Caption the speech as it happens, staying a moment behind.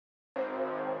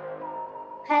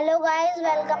Hello guys,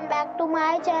 welcome back to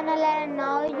my channel and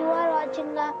now you are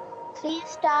watching a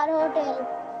 3-star hotel.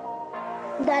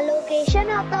 The location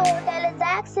of the hotel is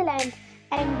excellent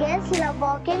and guests love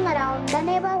walking around the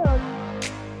neighborhood.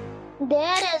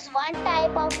 There is one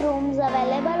type of rooms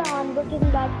available on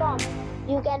booking.com.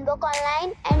 You can book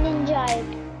online and enjoy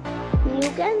it. You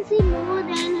can see more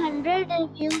than 100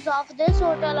 reviews of this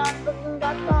hotel on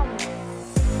booking.com.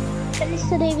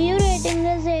 Its review rating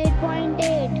is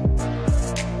 8.8.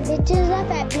 which is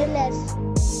fabulous.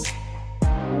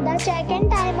 The check-in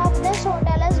time of this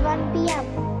hotel is 1 p.m.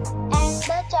 and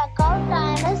the check-out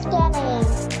time is 10 a.m.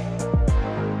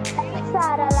 Pets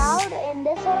are allowed in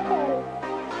this hotel.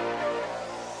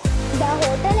 The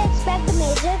hotel accepts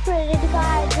major credit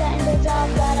cards and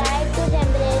reserves the right to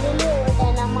temporarily hold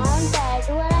an amount prior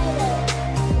to arrival.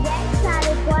 Guests are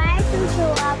required to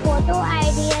show a photo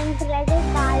ID and credit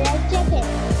card at check-in.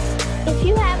 If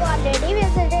you have already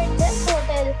visited this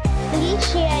hotel, please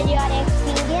share your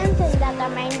experience in the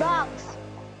comment box.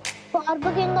 For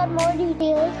booking or more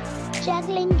details, check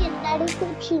link in the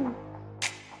description.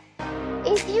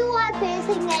 If you are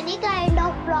facing any kind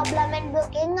of problem in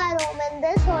booking a room in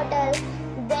this hotel,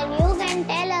 then you can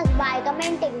tell us by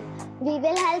commenting. We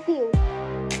will help you.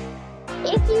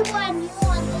 If you are new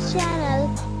on this channel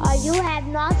or you have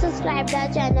not subscribed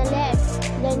our channel yet,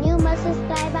 then you must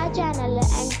subscribe our channel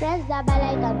and press the bell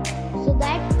icon so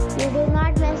that you do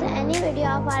not miss any video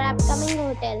of our upcoming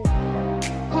hotel.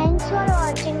 Thanks for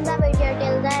watching the video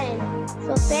till the end.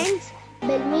 So friends,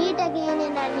 we'll meet again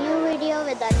in a new video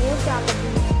with a new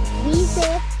property. Be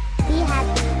safe, be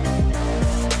happy.